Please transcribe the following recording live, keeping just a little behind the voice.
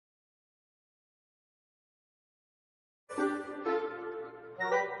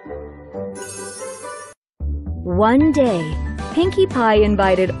One day, Pinkie Pie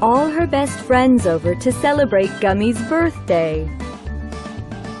invited all her best friends over to celebrate Gummy's birthday.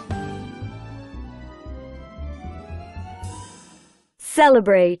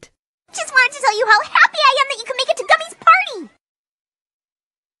 Celebrate. Just wanted to tell you how happy I am that you can make it to Gummy's party!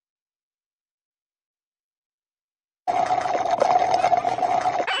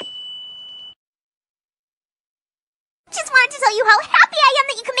 Just wanted to tell you how happy I am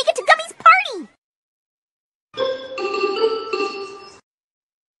that you can make it to Gummy's party!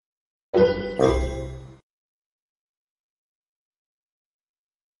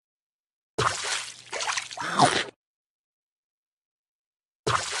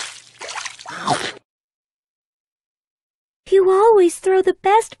 You always throw the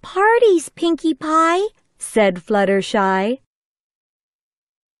best parties, Pinkie Pie, said Fluttershy.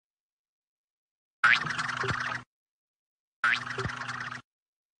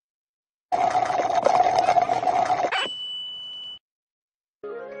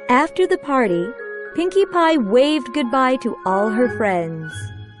 After the party, Pinkie Pie waved goodbye to all her friends.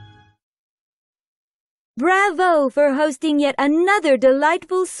 "Bravo for hosting yet another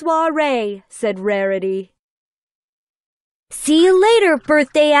delightful soiree," said Rarity. "See you later,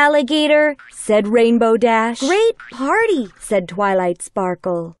 birthday alligator," said Rainbow Dash. "Great party," said Twilight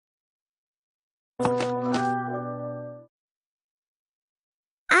Sparkle.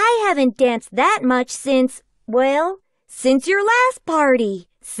 "I haven't danced that much since your last party,"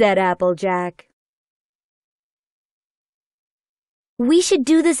 said Applejack. "We should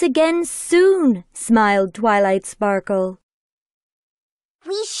do this again soon," smiled Twilight Sparkle.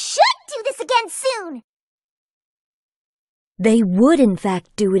 We should do this again soon! They would in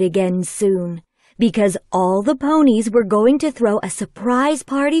fact do it again soon, because all the ponies were going to throw a surprise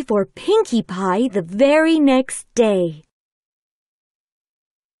party for Pinkie Pie the very next day.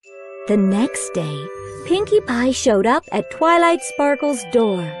 The next day, Pinkie Pie showed up at Twilight Sparkle's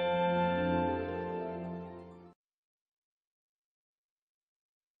door.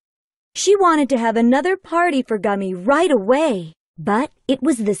 She wanted to have another party for Gummy right away, but it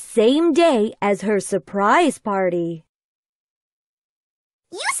was the same day as her surprise party.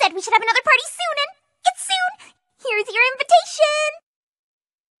 You said we should have another party soon, and it's soon! Here's your invitation!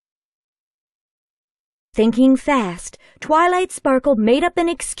 Thinking fast, Twilight Sparkle made up an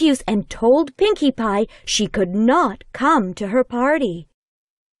excuse and told Pinkie Pie she could not come to her party.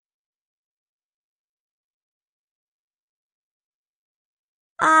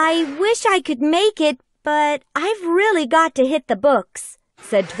 "I wish I could make it, but I've really got to hit the books,"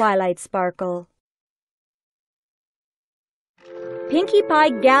 said Twilight Sparkle. Pinkie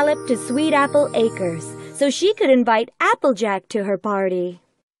Pie galloped to Sweet Apple Acres so she could invite Applejack to her party.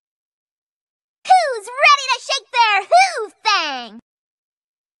 Who's ready to shake their hoo-thang?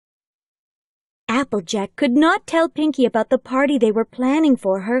 Applejack could not tell Pinkie about the party they were planning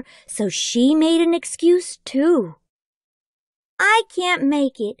for her, so she made an excuse too. "I can't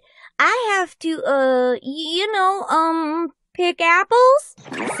make it. I have to, pick apples,"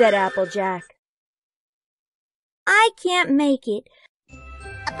 said Applejack. "I can't make it."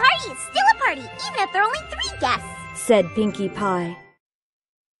 A party is still a party, even if there are only 3 guests, said Pinkie Pie.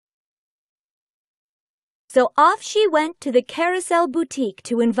 So off she went to the Carousel Boutique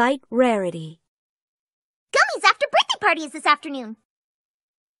to invite Rarity. Gummy's after-birthday party is this afternoon.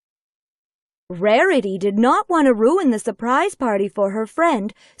 Rarity did not want to ruin the surprise party for her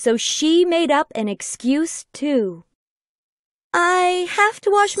friend, so she made up an excuse too. "I have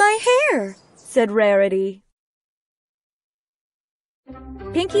to wash my hair," said Rarity.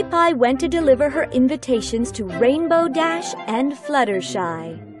 Pinkie Pie went to deliver her invitations to Rainbow Dash and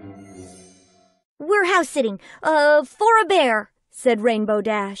Fluttershy. "We're house-sitting, for a bear," said Rainbow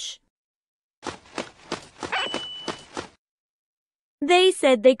Dash. They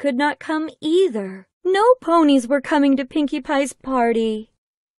said they could not come either. No ponies were coming to Pinkie Pie's party.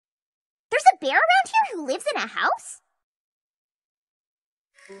 There's a bear around here who lives in a house?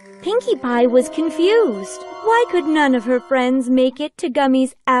 Pinkie Pie was confused. Why could none of her friends make it to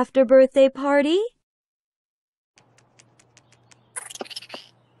Gummy's after-birthday party?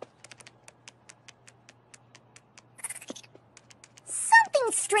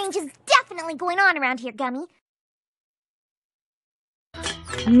 Something strange is definitely going on around here, Gummy.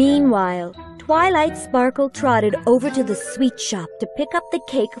 Meanwhile, Twilight Sparkle trotted over to the sweet shop to pick up the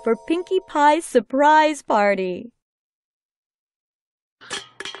cake for Pinkie Pie's surprise party.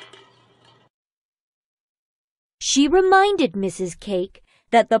 She reminded Mrs. Cake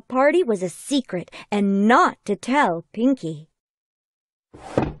that the party was a secret and not to tell Pinkie.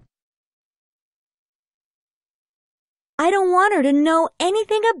 "I don't want her to know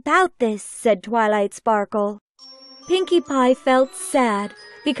anything about this," said Twilight Sparkle. Pinkie Pie felt sad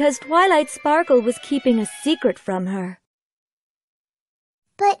because Twilight Sparkle was keeping a secret from her.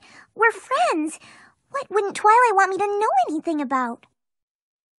 But we're friends. What wouldn't Twilight want me to know anything about?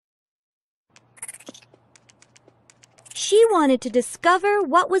 She wanted to discover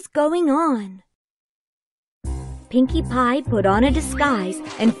what was going on. Pinkie Pie put on a disguise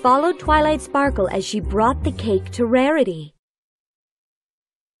and followed Twilight Sparkle as she brought the cake to Rarity.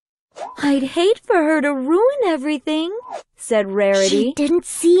 "I'd hate for her to ruin everything," said Rarity. "She didn't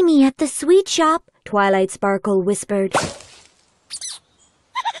see me at the sweet shop," Twilight Sparkle whispered.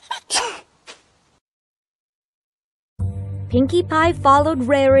 Pinkie Pie followed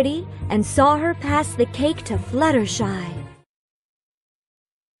Rarity and saw her pass the cake to Fluttershy.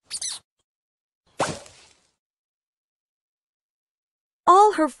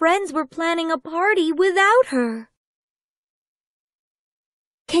 All her friends were planning a party without her.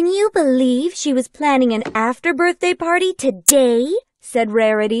 "Can you believe she was planning an after-birthday party today?" said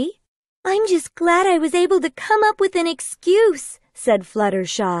Rarity. "I'm just glad I was able to come up with an excuse," said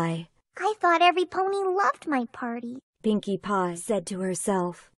Fluttershy. I thought every pony loved my party, Pinkie Pie said to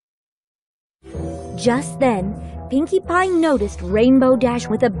herself. Just then, Pinkie Pie noticed Rainbow Dash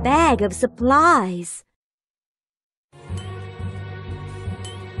with a bag of supplies.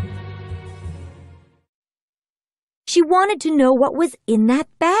 She wanted to know what was in that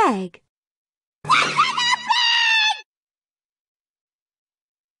bag.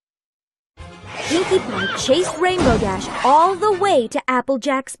 Pinkie Pie chased Rainbow Dash all the way to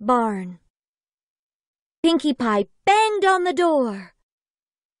Applejack's barn. Pinkie Pie banged on the door.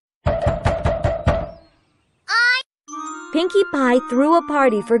 Pinkie Pie threw a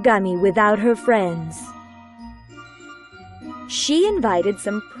party for Gummy without her friends. She invited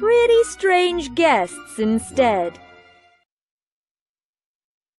some pretty strange guests instead.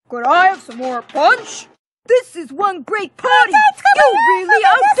 "Could I have some more punch? This is one great party! You really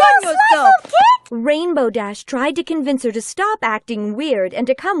outdone yourself!" Rainbow Dash tried to convince her to stop acting weird and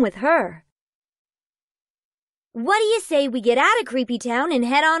to come with her. "What do you say we get out of Creepy Town and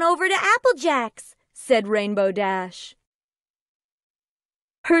head on over to Applejack's?" said Rainbow Dash.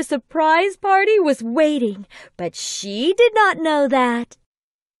 Her surprise party was waiting, but she did not know that.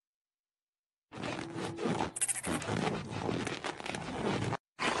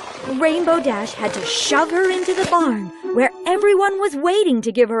 Rainbow Dash had to shove her into the barn, where everyone was waiting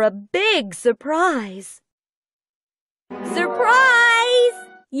to give her a big surprise. "Surprise!"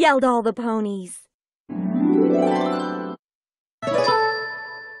 yelled all the ponies.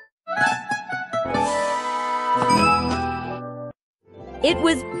 It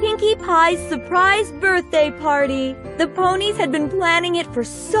was Pinkie Pie's surprise birthday party. The ponies had been planning it for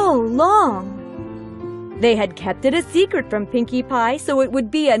so long. They had kept it a secret from Pinkie Pie so it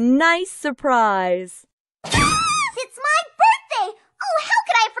would be a nice surprise. It's my birthday! Oh, how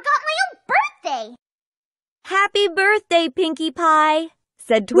could I have forgotten my own birthday? "Happy birthday, Pinkie Pie,"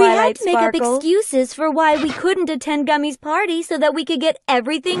 said Twilight Sparkle. "We had to make up excuses for why we couldn't attend Gummy's party so that we could get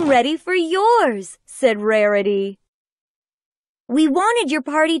everything ready for yours," said Rarity. "We wanted your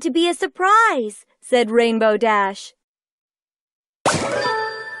party to be a surprise," said Rainbow Dash.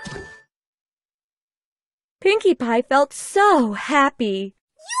 Pinkie Pie felt so happy.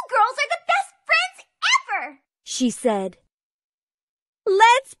 You girls are the best friends ever, she said.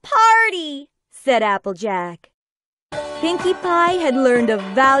 "Let's party," said Applejack. Pinkie Pie had learned a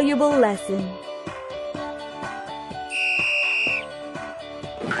valuable lesson.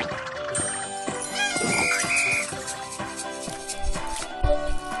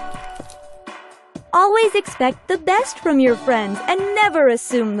 Always expect the best from your friends and never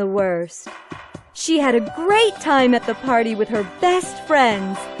assume the worst. She had a great time at the party with her best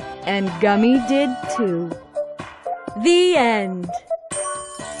friends, and Gummy did too. The end.